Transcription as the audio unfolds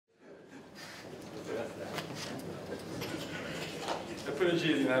topology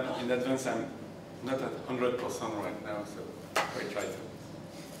is in advance. I'm not at 100% right now, so I try to.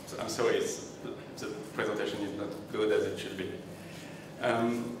 So I'm sorry, the presentation is not good as it should be.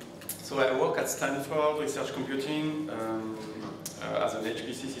 So I work at Stanford Research Computing as an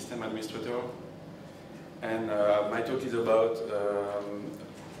HPC system administrator. And my talk is about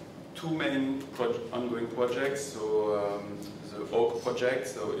two main ongoing projects. So the OAK project,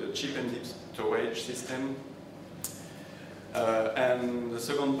 so the chip and deep storage system. And the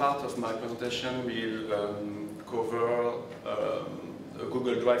second part of my presentation will cover a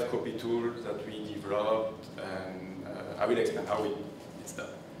Google Drive copy tool that we developed, and I will explain how it's done,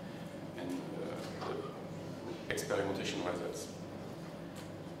 and the experimentation results.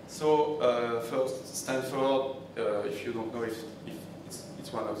 So first, Stanford, if you don't know, if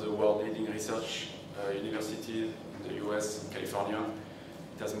it's one of the world-leading research universities in the US, in California.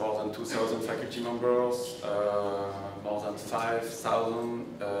 It has more than 2,000 faculty members, more than 5,000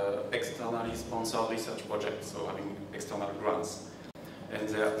 externally sponsored research projects, so having external grants. And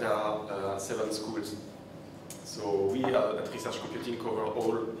there are 7 schools. So we at Research Computing cover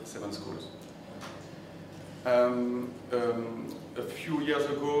all 7 schools. A few years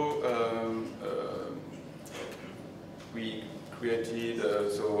ago, we created,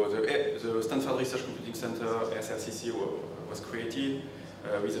 so the Stanford Research Computing Center, SRCC, was created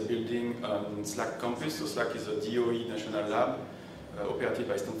with a building on SLAC campus. So SLAC is a DOE national lab operated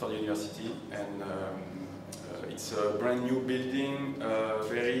by Stanford University, and it's a brand new building,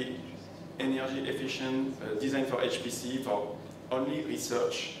 very energy efficient, designed for HPC, for only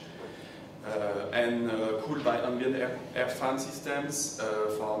research, and cooled by ambient air fan systems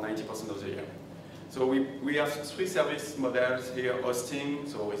for 90% of the year. So we have 3 service models here: hosting,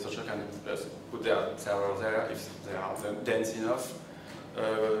 so researchers can just put their server there if they are dense enough.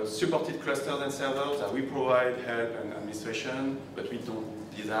 Supported clusters and servers that we provide help and administration, but we don't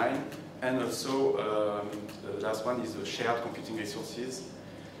design. And also, the last one is the shared computing resources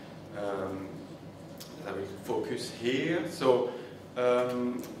that we focus here. So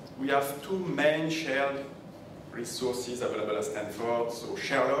we have 2 main shared resources available at Stanford, so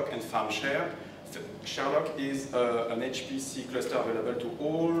Sherlock and FarmShare. Sherlock is an HPC cluster available to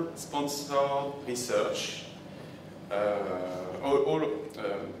all sponsored research.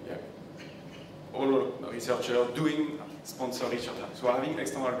 All researchers doing sponsored research, so having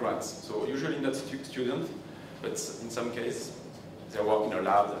external grants. So usually not students, but in some cases they work in a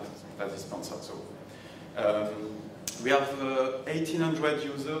lab that is sponsored. So we have 1,800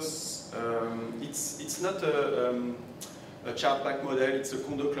 users. It's not a chart-back model, it's a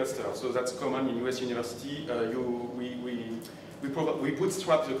condo cluster. So that's common in US university. We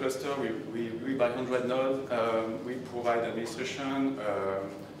bootstrap the cluster, we buy 100 nodes, we provide administration,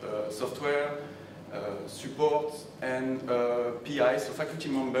 software, support, and PI, so faculty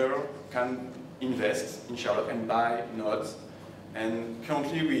member can invest in Sherlock and buy nodes. And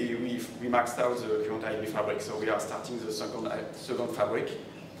currently we maxed out the current IB fabric, so we are starting the second fabric.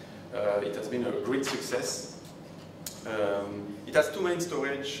 It has been a great success. It has 2 main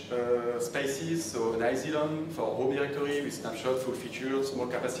storage spaces, so an Isilon for home directory with snapshot, full features, small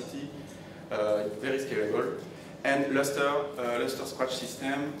capacity, very scalable, and Lustre Scratch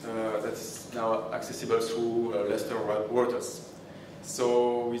system that's now accessible through Lustre routers.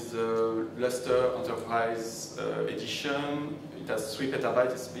 So with the Lustre Enterprise Edition, it has 3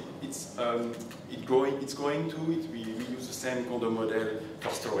 petabytes. We use the same condo model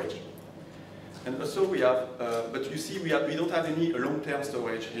for storage. And also we have, but you see we don't have any long-term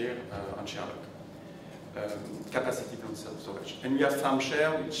storage here on Sherlock. Capacity storage. And we have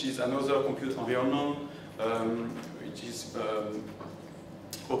FarmShare, which is another compute environment, which is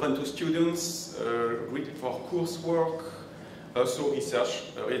open to students, for coursework, also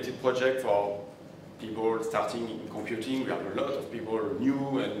research-related project for people starting in computing. We have a lot of people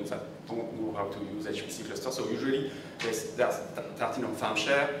new and that don't know how to use HPC clusters. So usually they're starting on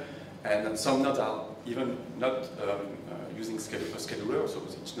FarmShare. And some nodes are even not using a scheduler, so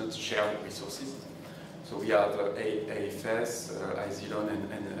it's not shared resources. So we have AFS, Isilon,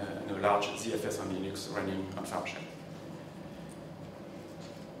 and a large ZFS on Linux running on FarmShare.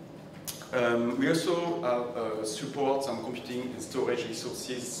 We also support some computing and storage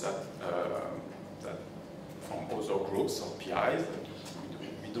resources that from other groups or PIs.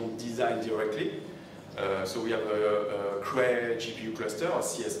 We don't design directly. So we have a Cray GPU cluster, a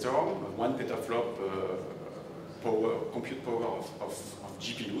CS Storm, 1 petaflop compute power of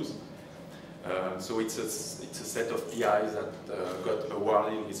GPUs. So it's a set of PIs that got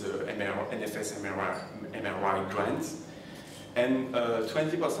awarded with the NFS MRI grant. And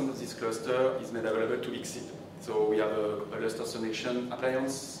 20% of this cluster is made available to Exceed. So we have a Lustre Solution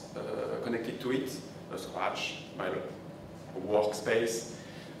appliance connected to it, a Scratch, well, a workspace,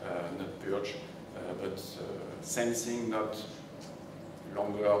 not Purge, but sensing, not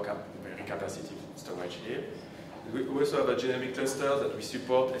longer very capacitive storage here. We also have a generic cluster that we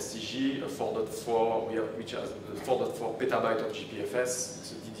support SCG 4.4, which has 4.4 petabyte of GPFS,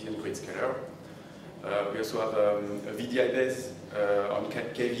 it's a DDN grid scaler. We also have a VDI base on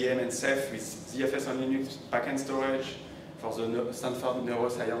KVM and Ceph with ZFS on Linux backend storage for the Stanford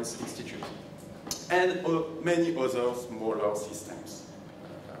Neuroscience Institute. And many other smaller systems.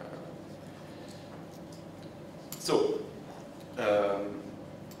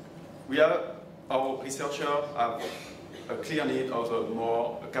 Our researchers have a clear need of a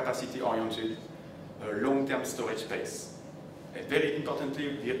more capacity-oriented, long-term storage space. And very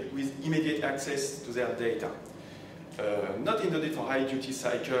importantly, with immediate access to their data. Not intended for high-duty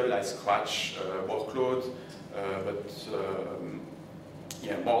cycle like Scratch workload, but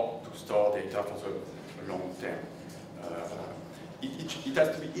yeah, more to store data for the long term. It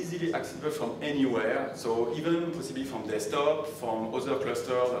has to be easily accessible from anywhere, so even possibly from desktop, from other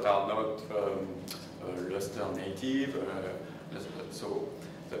clusters that are not Lustre native.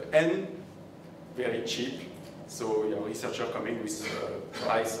 And very cheap. So your researcher coming with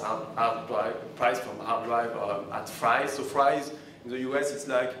price from hard drive at Fry's. So Fry's in the US, it's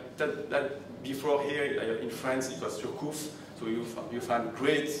like that before here in France it was Surcouf. So you find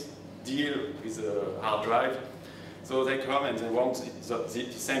great deal with a hard drive. So they come and they want the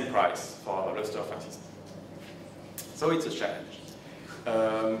same price for Lustre file system. So it's a challenge.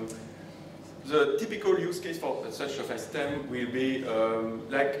 The typical use case for such a file system will be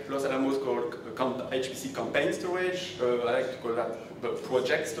like Los Alamos called HPC campaign storage. I like to call that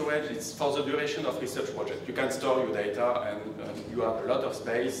project storage. It's for the duration of research project. You can store your data and you have a lot of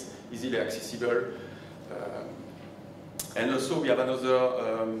space, easily accessible. And also we have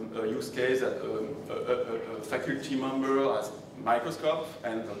another use case that a faculty member has a microscope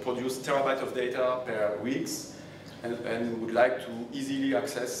and produce terabytes of data per week and would like to easily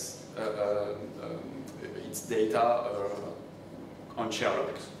access its data on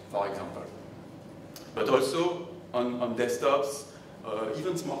Sherlock, for example. But also on desktops,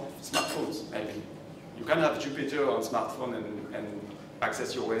 even smartphones, maybe. You can have Jupyter on smartphone and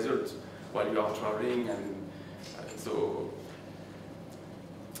access your results while you are traveling. And so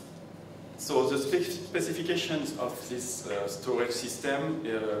the specifications of this storage system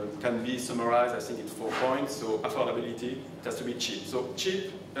can be summarized, I think, in 4 points. So affordability, it has to be cheap. So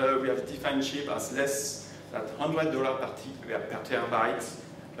cheap, we have defined cheap as less than $100 per terabyte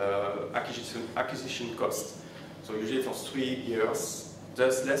acquisition cost. So usually for 3 years,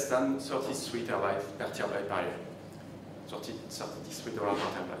 thus less than 33 terabytes per terabyte per year. $33 per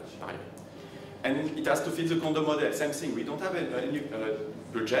terabyte per year. And it has to fit the condo model, same thing. We don't have any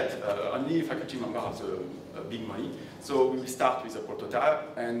budget, only faculty member has big money. So we will start with a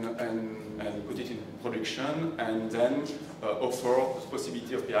prototype and put it in production and then offer the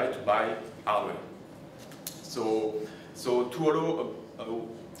possibility of PI to buy hardware. So to allow a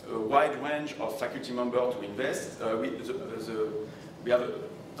wide range of faculty members to invest, we have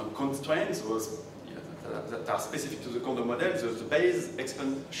some constraints that are specific to the condo model. The base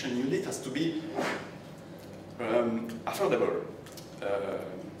expansion unit has to be affordable.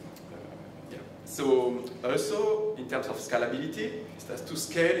 Yeah. So also in terms of scalability, it has to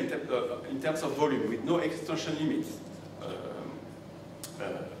scale in terms of volume with no extension limit.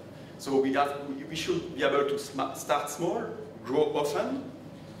 So we should be able to start small, grow often,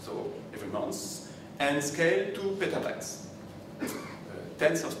 so every month, and scale to petabytes,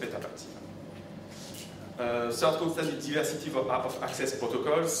 tens of petabytes. Third constant is diversity of access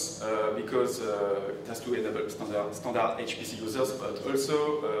protocols because it has to enable standard HPC users, but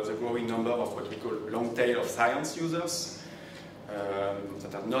also the growing number of what we call long tail of science users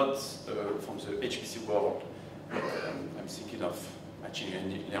that are not from the HPC world. I'm thinking of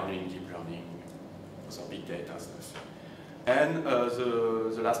machine learning, deep learning, also big data stuff. And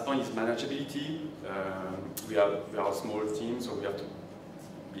the last point is manageability. We are a small team, so we have to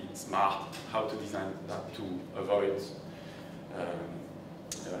be smart how to design that to avoid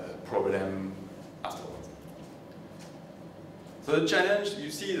problem afterwards. So the challenge, you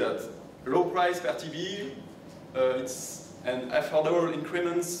see that low price per TB, and affordable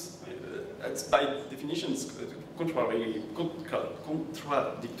increments, it's by definition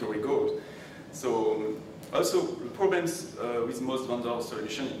contradictory goals. So also the problems with most vendor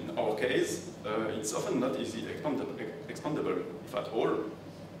solution in our case, it's often not easily expandable, if at all.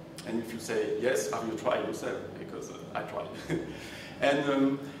 And if you say yes, have you tried yourself? Because I tried.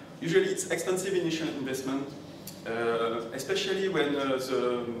 And usually it's expensive initial investment, especially when the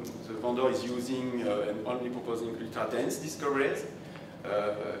vendor is using and only proposing ultra-dense disk arrays.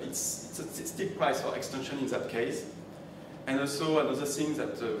 It's a steep price for extension in that case. And also another thing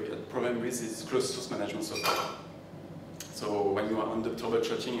that we had a problem with is closed source management software. So when you are on the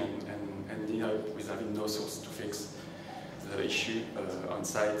troubleshooting and end up with having no source to fix the issue on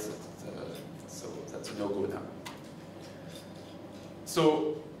site, so that's a no-go now.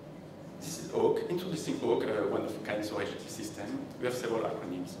 So this is Oak, introducing Oak, one of a kind storage system. We have several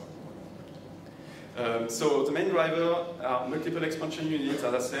acronyms. So the main driver are multiple expansion units,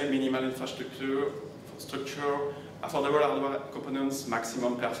 as I say, minimal infrastructure, affordable hardware components,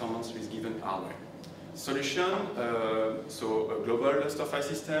 maximum performance with given hardware. Solution, so a global Lustre file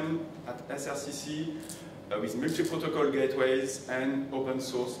system at SRCC with multi-protocol gateways and open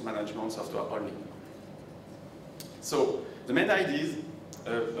source management software only. So the main ideas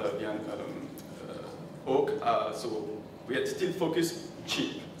behind Oak, so we had still focused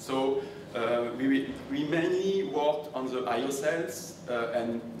cheap. So we mainly worked on the I/O cells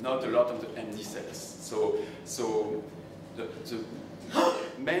and not a lot on the MD cells. So the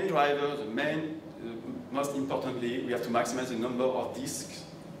main driver, most importantly, we have to maximize the number of disks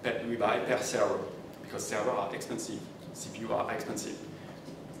that we buy per server, because servers are expensive, CPU are expensive,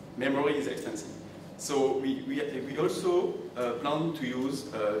 memory is expensive. So we also plan to use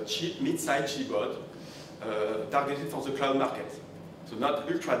cheap mid-size Gboard targeted for the cloud market. So not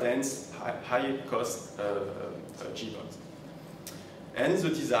ultra-dense, high-cost Gboards. And the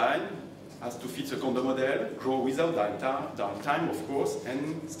design has to fit the condo model, grow without downtime, of course,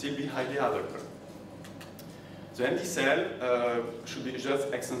 and still be highly available. The MD cell should be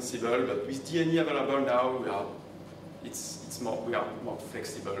just extensible, but with DNE available now, we are more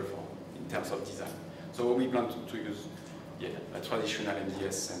flexible in terms of design. So we plan to use a traditional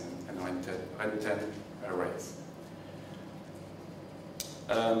MDS and RAN10 arrays.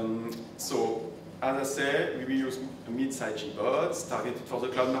 So as I say, we will use mid-size Gboards targeted for the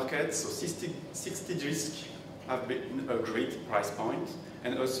cloud market. So 60 disks have been a great price point,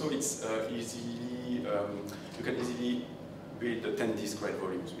 and also it's you can easily build the 10 disk RAID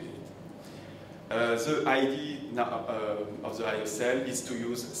volumes with it. The idea now, of the I/O cell is to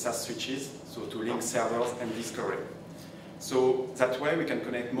use SAS switches, so to link servers and disk array. So that way we can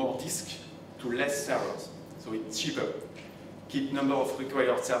connect more disks to less servers, so it's cheaper. Keep number of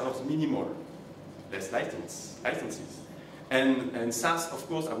required servers minimal, less licenses. And SAS, of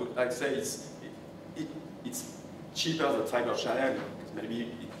course, I would like to say it's cheaper than fiber channel. Maybe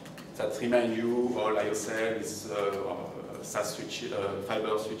that remind you all I/O cell is SAS switch,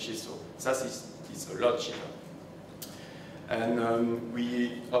 fiber switches. So SAS is a lot cheaper. And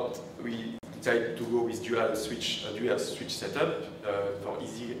we decided to go with dual switch setup for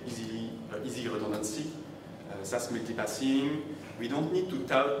easy redundancy. SAS multipassing. We don't need to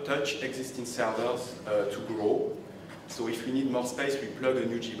touch existing servers to grow. So if we need more space, we plug a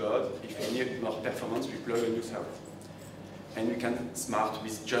new Gboard. If we need more performance, we plug a new server. And we can smart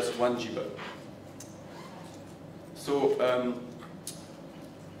with just one Gboard. So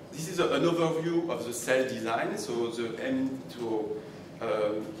this is an overview of the cell design. So the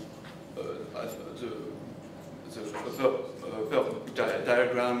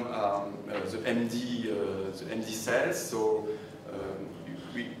diagram the MD cells. So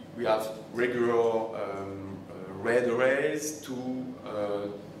we have regular RAID arrays, two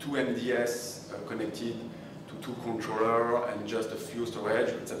MDS connected to two controllers, and just a few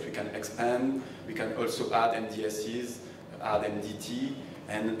storage that we can expand. We can also add MDSs, add MDT,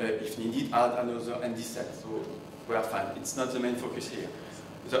 and if needed, add another MD cell. So we are fine. It's not the main focus here.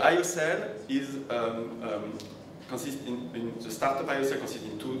 The I/O cell is the startup I/O cell consists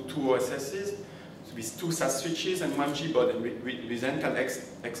in two OSSs with two SAS switches and one Gboard, and we then can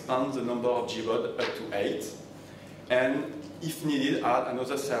expand the number of Gboard up to 8, and if needed, add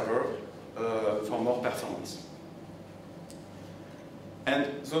another server for more performance. And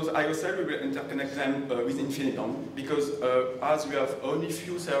those I/O cells, we will interconnect them with InfiniBand, because as we have only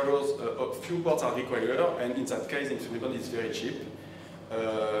few servers, few ports are required, and in that case, InfiniBand is very cheap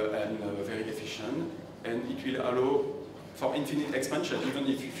and very efficient, and it will allow for infinite expansion. Even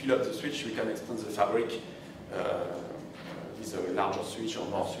if you fill up the switch, we can expand the fabric with a larger switch or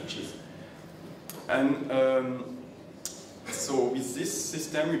more switches. And so with this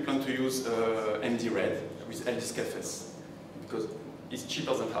system, we plan to use MD RAID with LDSCFS, because it's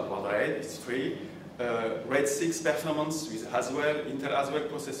cheaper than hardware RAID, it's free. LAD16 performance with Intel Haswell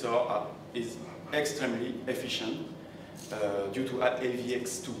processor is extremely efficient due to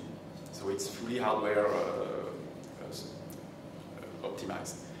AVX2. So it's fully hardware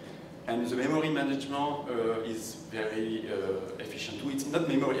optimized. And the memory management is very efficient too. It's not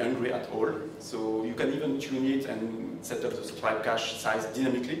memory hungry at all. So you can even tune it and set up the stripe cache size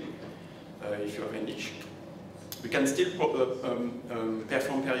dynamically if you have any issue. We can still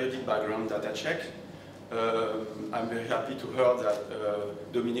perform periodic background data check. I'm very happy to hear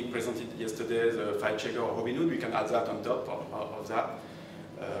that Dominic presented yesterday the file checker or Robinhood. We can add that on top of that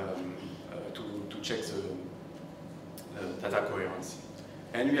to check the data coherence.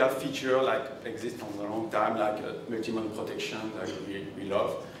 And we have features like exist for a long time, like multi-mode protection that we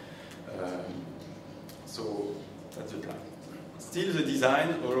love. So that's the plan. Still, the design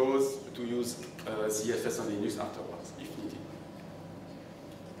allows to use ZFS on Linux afterwards, if needed.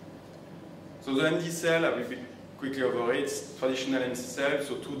 So the MD cell, I will be quickly over it. It's traditional MD cell,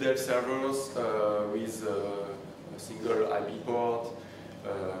 so 2 Dell servers with a single IP port,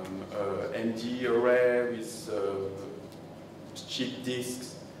 MD array with cheap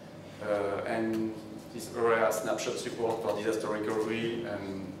disks, and this array has snapshot support for disaster recovery,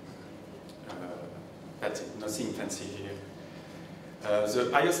 and that's it, nothing fancy here. The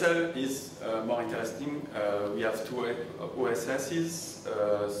IOCell is more interesting. We have 2 OSSs,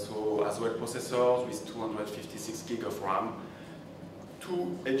 so as well processors with 256 gig of RAM,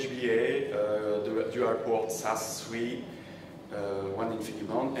 2 HBA, the dual port SAS 3, 1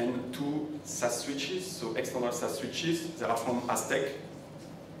 InfiniBand, and 2 SAS switches, so external SAS switches. They are from Aztec,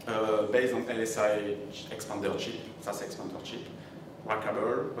 based on LSI expander chip, SAS expander chip,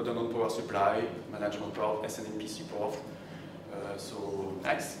 rackable, redundant power supply, management port, SNMP support. So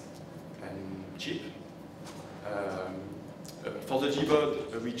nice and cheap. For the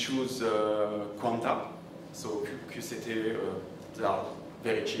Gboard, we choose Quanta, so QCT, they are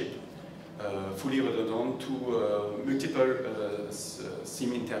very cheap, fully redundant, 2 multiple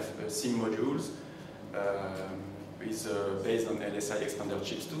SIM modules, is based on LSI expander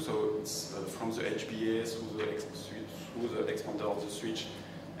chips too, so it's from the HBA through the expander of the switch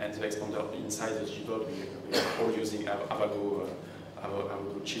and the expander inside the Gboard. We are all using Avago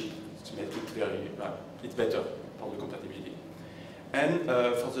chip to make it very, it's better for the compatibility. And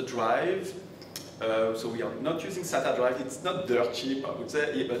for the drive, so we are not using SATA drive. It's not dirt cheap, I would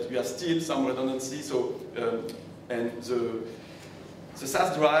say, but we have still some redundancy. So and the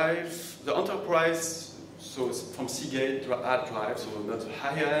SAS drive, the enterprise, so from Seagate hard drive, so not the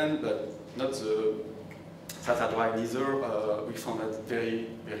high end, but not the SATA drive either. We found that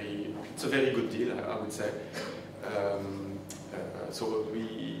it's a very good deal, I would say. So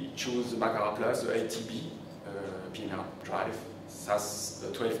we choose the Baccarat Plus, the ATB PNR drive, SAS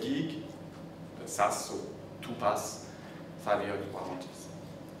 12 gig, SAS, so 2 pass, 5-year warranties.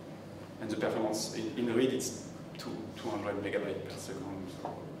 And the performance in read it's 200 megabytes per second, so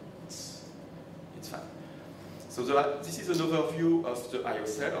it's fine. So this is an overview of the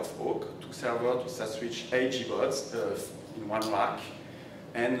IOCell of Oak, 2 server, 2 SAS switch, 8 Gboards in 1 rack.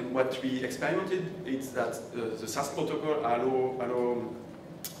 And what we experimented is that the SAS protocol allow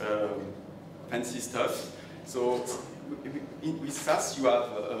fancy stuff. So with SAS you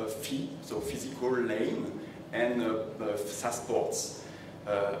have a PHY, so physical lane, and SAS ports.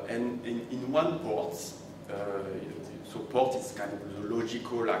 And in one port, so port is kind of the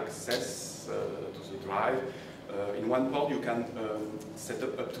logical access to the drive. In one port you can set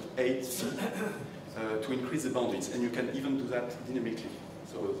up to 8 PHY to increase the bandwidth, and you can even do that dynamically.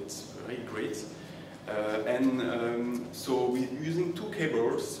 So it's very great. So we're using 2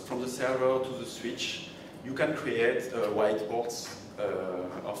 cables from the server to the switch. You can create wide ports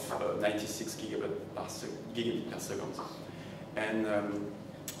of 96 gigabit per second. And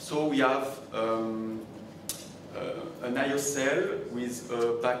so we have an IOCell with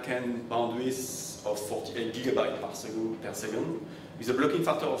a backend bandwidth of 48 gigabytes per second with a blocking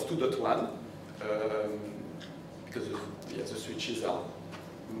factor of 2.1 because the switches are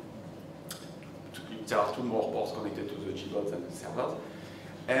there are 2 more ports connected to the Gboard than the servers.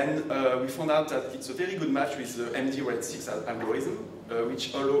 And we found out that it's a very good match with the MD LAD16 algorithm,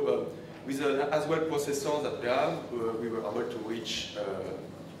 which allow, with the as well processor that we have, we were able to reach,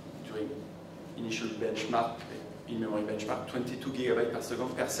 during initial benchmark, in-memory benchmark, 22 gigabytes per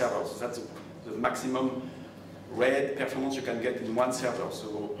second per server. So that's the maximum RAID performance you can get in one server.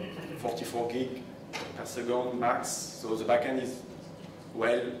 So 44 gig per second max. So the backend is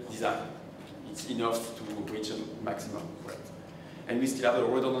well designed. It's enough to reach a maximum rate. And we still have a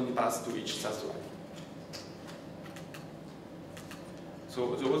redundant path to each SAS drive.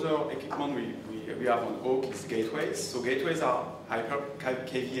 So the other equipment we have on Oak is gateways. So gateways are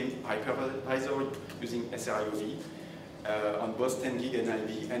KVM hypervisor using SRIOV. on both 10 gig and 9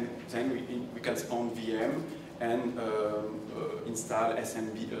 gig, and then we can spawn VM and install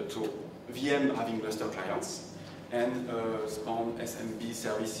SMB, so VM having Lustre clients, and spawn SMB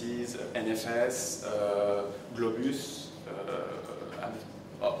services, NFS, Globus, and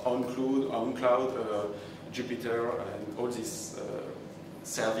on cloud, Jupyter, and all these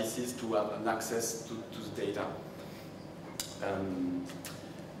services to have an access to the data.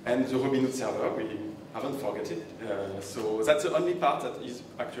 And the Robinhood server, we haven't forgotten it. So that's the only part that is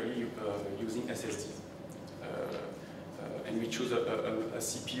actually using SSDs. And we choose a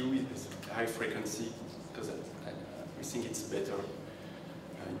CPU with high frequency because we think it's better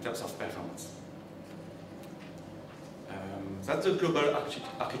in terms of performance. That's the global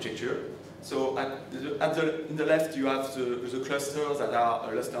architecture. So in the left you have the clusters that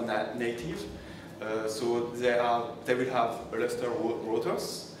are Lustre native. So they will have Lustre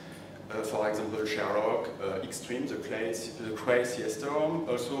routers. For example, Sherlock, Extreme, the Cray CStorm.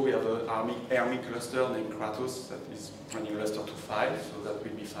 Also, we have an army cluster named Kratos that is running Lustre 2.5, so that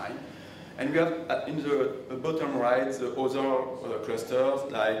will be fine. And we have in the bottom right the other clusters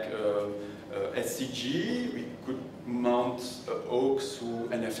like SCG. We could mount Oak through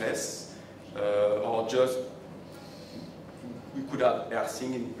NFS, or just we could have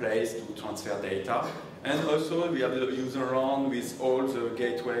everything in place to transfer data. And also we have the user run with all the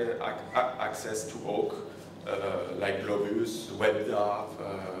gateway access to Oak, like Globus, WebDAV.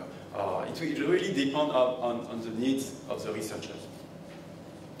 It will really depend on the needs of the researchers.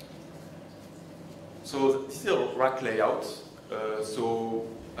 So this is a rack layout. The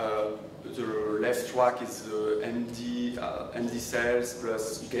left rack is the MD cells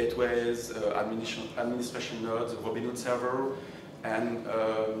plus gateways, administration nodes, Robinhood server. And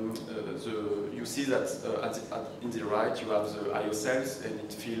you see that in the right you have the I/O cells, and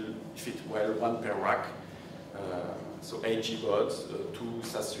it fit well one per rack. So 8 G-boards, 2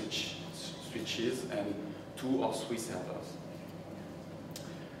 SAS switches, and 2 or 3 servers.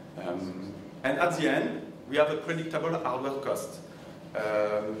 And at the end, we have a predictable hardware cost.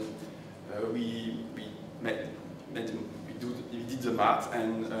 We did the math,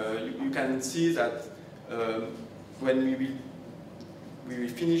 and you can see that when we will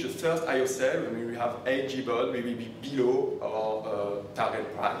finish the first I/O cell, when we will have 8 G-board, we will be below our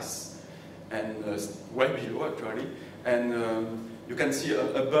target price, and way below actually. And you can see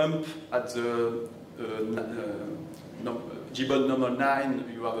a bump at the G-board number 9.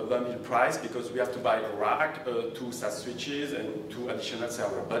 You have a bump in price because we have to buy a rack, 2 SAS switches, and 2 additional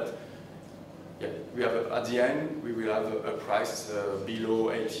servers. But yeah, we have at the end we will have a price below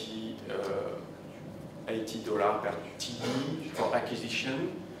 $80 per TB for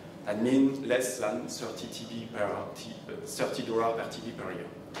acquisition. That means less than $30 per TB per year.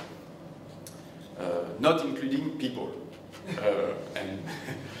 Not including people and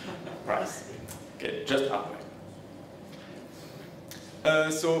price. Okay, just hardware.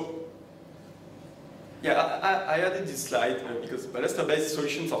 So yeah, I added this slide because Lustre-based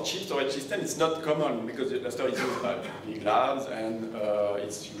solution for cheap storage system is not common because Lustre is used by big labs and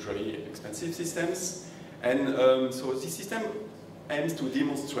it's usually expensive systems. And so this system aims to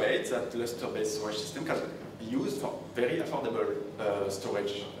demonstrate that Lustre-based storage system can be used for very affordable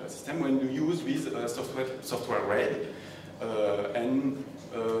storage system when you use with software grade and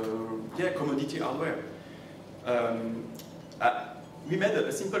commodity hardware. We made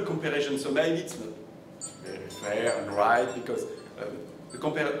a simple comparison, so maybe it's not very fair and right because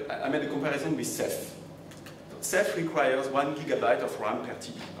I made a comparison with Ceph. Ceph requires 1 GB of RAM per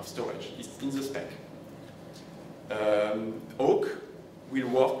TB of storage. It's in the spec. Oak will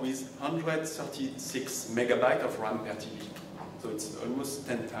work with 136 MB of RAM per TB. So it's almost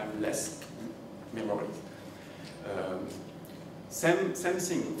 10 times less memory. Same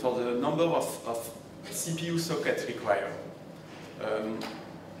thing for the number of CPU sockets required.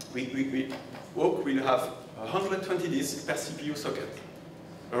 Oak will have 120 disks per CPU socket.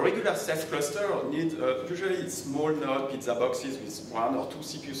 A regular Ceph cluster needs usually small node pizza boxes with 1 or 2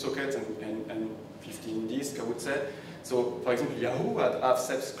 CPU sockets and 15 disks, I would say. So, for example, Yahoo have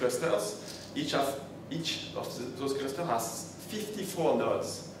Ceph clusters. Each of those clusters has 54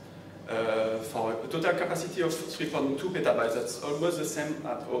 nodes for a total capacity of 3.2 petabytes. That's almost the same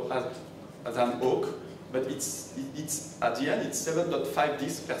as an Oak, but it's at the end it's 7.5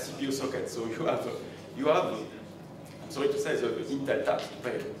 disks per CPU socket. So you have I'm sorry to say, the Intel tax to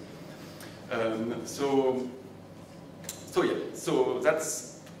pay. So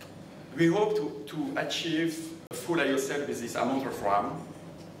that's, we hope to achieve a full I/O cell with this amount of RAM.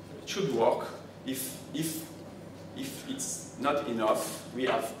 It should work if if it's not enough, we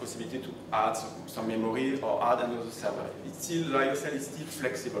have possibility to add some memory or add another server. It's still, lyocell is still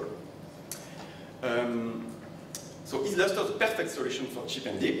flexible. So is Lustre the perfect solution for cheap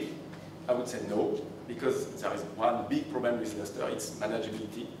and deep? I would say no, because there is one big problem with Lustre, it's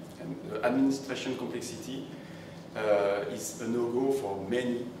manageability, and the administration complexity is a no-go for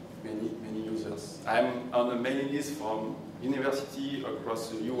many users. I'm on a mailing list from university across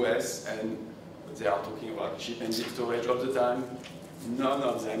the US, and they are talking about cheap and deep storage all the time. None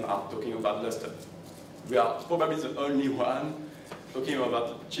of them are talking about Lustre. We are probably the only one talking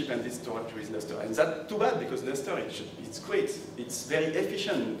about cheap and deep storage with Lustre. And that's too bad, because Lustre, it's great. It's very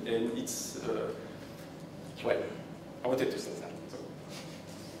efficient, and it's, well, I wanted to say that.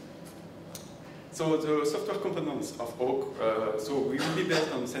 So the software components of Oak, so we will be based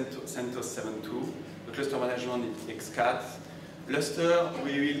on CentOS 7.2, the cluster management is XCAD. Lustre,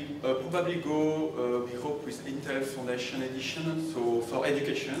 we will probably go, we hope, with Intel Foundation Edition, so for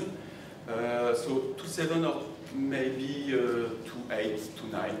education. So 2.7 or maybe 2.8,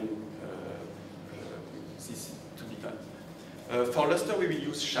 2.9, this to be done. For Lustre, we will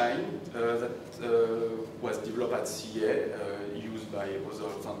use Shine, that was developed at CA, used by other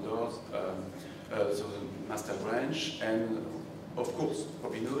vendors. The master branch, and of course,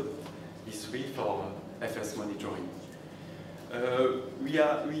 Robinhood is free for FS monitoring. We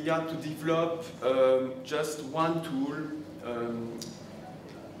are to develop just one tool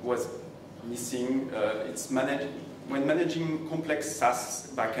was missing. It's when managing complex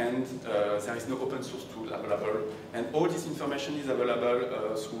SaaS backend, there is no open source tool available, and all this information is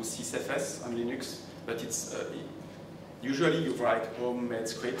available through sysfs on Linux, but it's usually you write homemade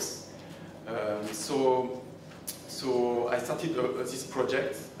scripts. So I started this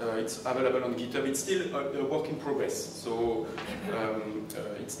project. It's available on GitHub. It's still a work in progress, so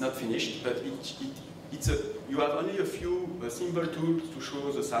it's not finished. But you have only a few simple tools to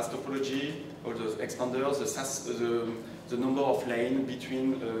show the SAS topology, all the expanders, the number of lanes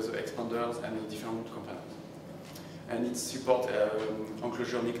between the expanders and the different components. And it supports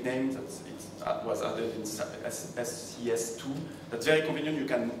enclosure nickname that was added in SCS2. That's very convenient. You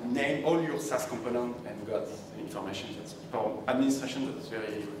can name all your SAS components and got the information. That's, for administration, that's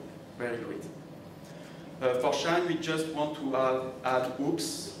very, very great. For Shine, we just want to add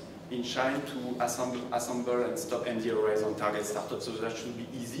hooks in Shine to assemble and stop MD arrays on target startup, so that should be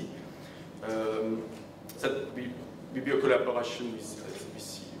easy. That will be a collaboration with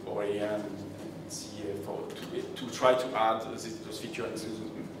OEM and CA to try to add those features into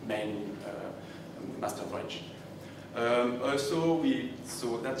the main master branch.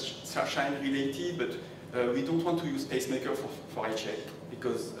 So that's Shine related, but we don't want to use pacemaker for HA,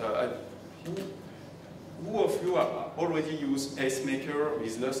 because who of you have already used pacemaker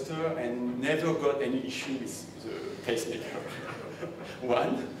with Lustre and never got any issue with the pacemaker?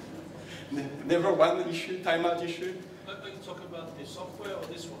 One? Never one issue, timeout issue? Are you talking about the software or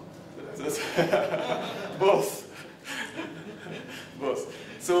this one? Both. Both.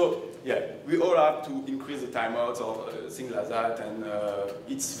 So, yeah, we all have to increase the timeouts or things like that, and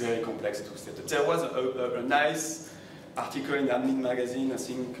it's very complex to set up. There was a nice article in Admin magazine, I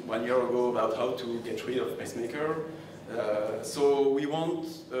think 1 year ago, about how to get rid of pacemaker. So we want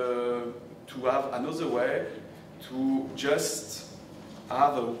to have another way to just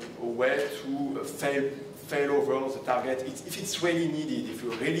have a way to fail over the target if it's really needed, if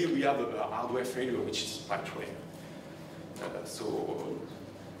we have a hardware failure, which is quite rare.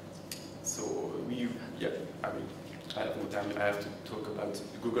 So we, yeah, I mean, I have no time, I have to talk about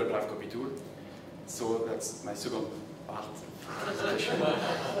the Google Drive copy tool. So that's my second part of the presentation.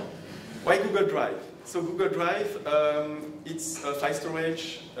 Why Google Drive? So Google Drive, it's a file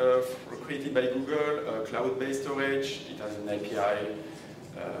storage created by Google, cloud-based storage. It has an API,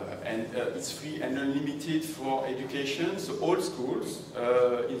 and it's free and unlimited for education. So all schools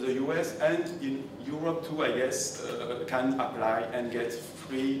in the US and in Europe too, I guess, can apply and get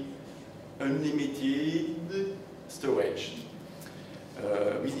free, unlimited storage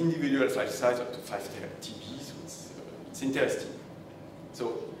with individual file size up to 5 TB. So it's interesting.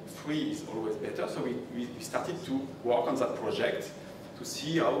 So free is always better. So we started to work on that project to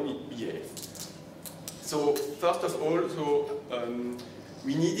see how it behaves. So first of all,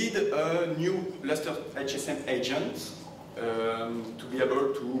 we needed a new Lustre HSM agent to be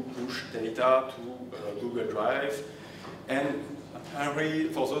able to push data to Google Drive. And Henry,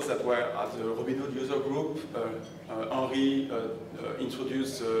 for those that were at the Robinhood user group, Henry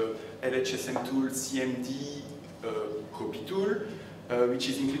introduced the LHSM tool CMD copy tool, which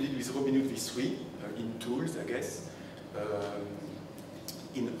is included with Robinhood v3 in tools, I guess,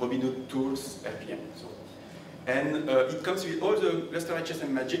 in Robinhood tools RPM. So And it comes with all the Lustre HSM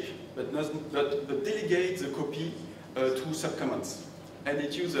magic, but delegates the copy to subcommands. And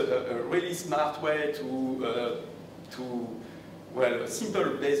it uses a really smart way well, a simple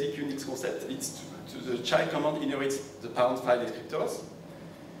basic Unix concept. It's the child command inherits the parent file descriptors.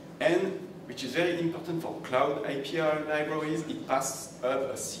 And, which is very important for cloud API libraries, it passes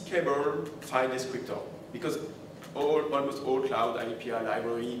up a seekable file descriptor. Because almost all cloud API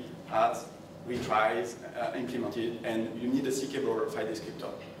library has retries implemented, and you need a seekable file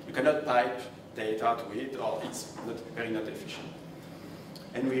descriptor. You cannot pipe data to it, or it's not efficient.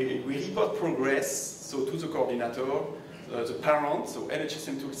 And we report progress, so to the coordinator, the parent, so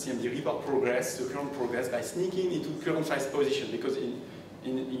LHSM tool CMD report progress, the current progress, by sneaking into current file position, because in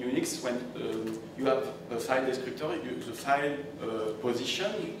Unix, when you have a file descriptor, the file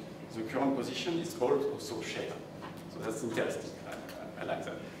position, the current position is also shared. So that's interesting. I like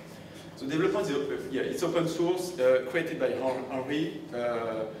that. So development is it's open source, created by Henri.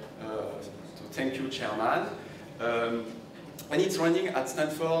 So thank you, Chairman. And it's running at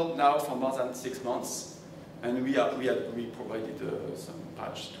Stanford now for more than 6 months. And we provided some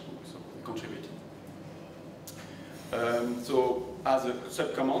patch too, so we contributed. So as a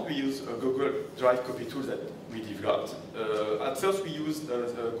subcommand, we use a Google Drive copy tool that we developed. At first, we used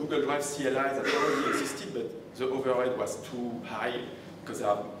a Google Drive CLI that already existed, but the overhead was too high because they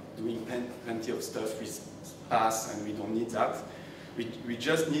are doing plenty of stuff with pass, and we don't need that. We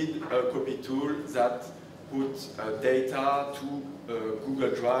just need a copy tool that puts data to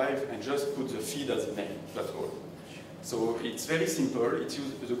Google Drive and just put the feed as a name, that's all. So it's very simple. It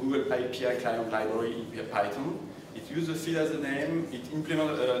uses the Google API client library in Python. It uses the feed as a name. It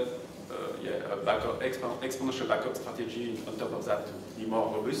implements a backup, exponential backup strategy on top of that to be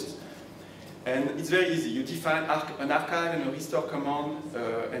more robust. And it's very easy. You define an archive and a restore command,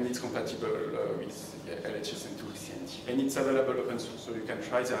 and it's compatible with LHSM tool CNT. And it's available open source, so you can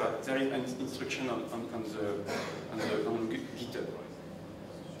try that. There is an instruction on GitHub.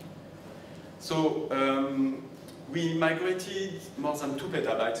 So we migrated more than 2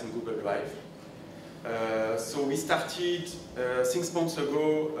 petabytes in Google Drive. So we started 6 months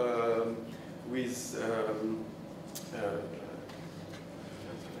ago with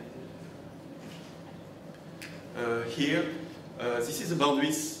here. This is the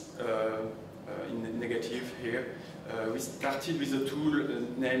boundaries in negative here. We started with a tool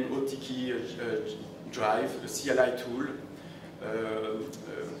named OTK Drive, a CLI tool.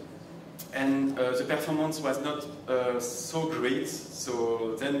 And the performance was not so great,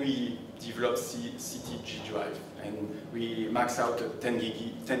 so then we developed CTG Drive, and we maxed out a 10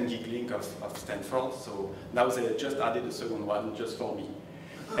 gig link of Stanford, so now they just added a second one just for me.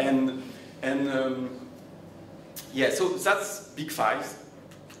 Yeah, so that's big files.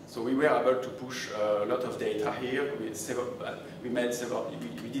 So we were able to push a lot of data here. We did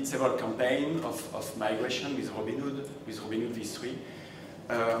several campaigns of migration with Robinhood v3.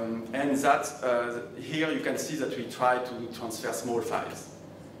 And that here you can see that we try to transfer small files.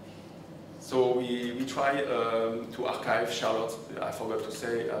 So we try to archive Charlotte. I forgot to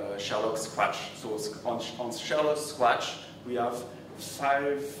say Charlotte Scratch. So on Charlotte Scratch we have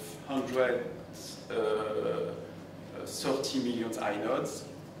 30 million inodes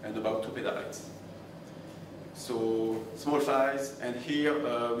and about 2 petabytes. So small files, and here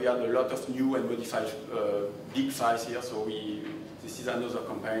we have a lot of new and modified big files here. So this is another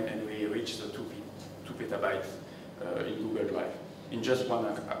campaign, and we reached the 2 petabytes in Google Drive in just one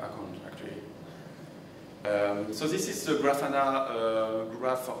account actually. So this is the Grafana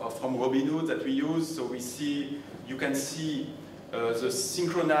graph from Robinhood that we use. So you can see the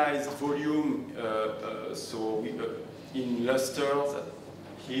synchronized volume. So in Lustre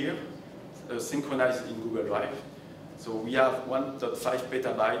here, synchronized in Google Drive. So we have 1.5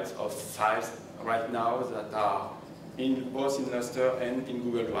 petabytes of files right now that are both in Lustre and in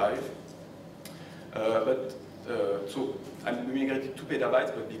Google Drive. So we migrated 2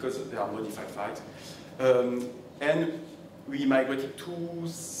 petabytes, but because they are modified files. And we migrated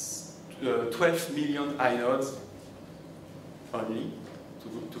 12 million inodes only to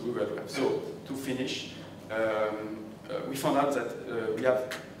Google Drive. So to finish, we found out that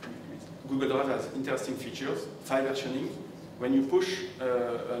Google Drive has interesting features. File versioning. When you push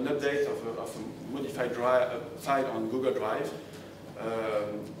an update of a modified file on Google Drive,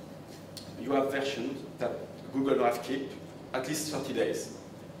 you have versions that Google Drive keep at least 30 days.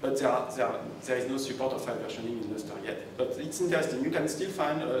 But there is no support of file versioning in Lustre yet. But it's interesting. You can still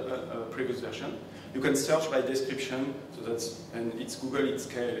find a previous version. You can search by description, and it's Google, it's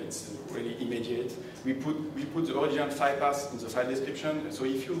scale, it's really immediate. We put the original file path in the file description, so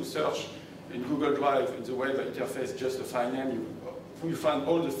if you search in Google Drive, in the web interface, just a file name, you find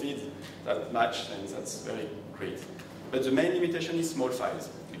all the feeds that match, and that's very great. But the main limitation is small files.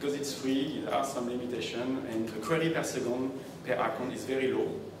 Because it's free, there are some limitations, and the query per second per account is very low,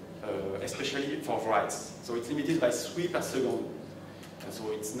 especially for writes. So it's limited by 3 per second. And so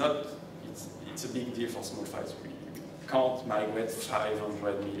it's a big deal for small files. We can't migrate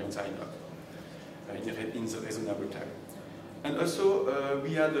 500 million sign-up in the reasonable time. And also,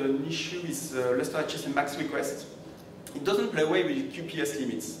 we had an issue with Lustre HSM max request. It doesn't play away with QPS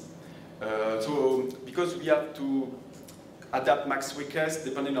limits. So, because we have to adapt max request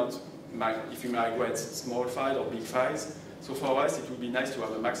depending on if you migrate small files or big files. So for us, it would be nice to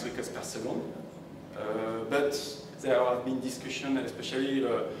have a max request per second. But there have been discussions, especially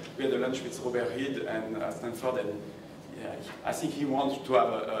we had a lunch with Robert Reed and at Stanford, and yeah, I think he wants to have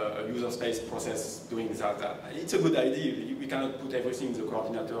a user space process doing that. It's a good idea. We cannot put everything in the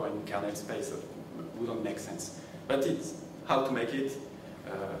coordinator in kernel space. It wouldn't make sense. But it's how to make it,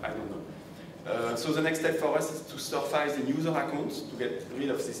 I don't know. So the next step for us is to store files in user accounts to get rid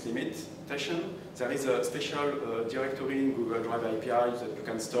of this limitation. There is a special directory in Google Drive API that you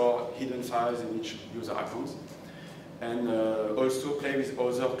can store hidden files in each user account. And also play with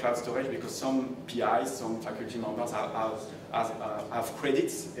other cloud storage, because some PIs, some faculty members have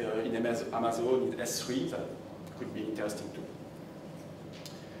credits in Amazon, in S3, that could be interesting too.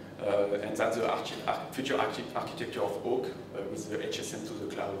 And that's the future architecture of Oak with the HSM to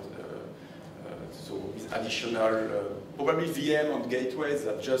the cloud. So with additional, probably VM on gateways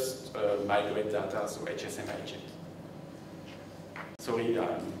that just migrate data, so HSM agent. Sorry,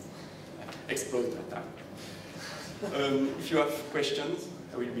 I exploded that time. If you have questions,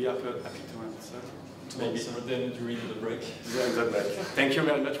 I will be happy to answer. Maybe. So then during the break. During the break. Thank you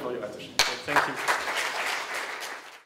very much for your attention. Thank you.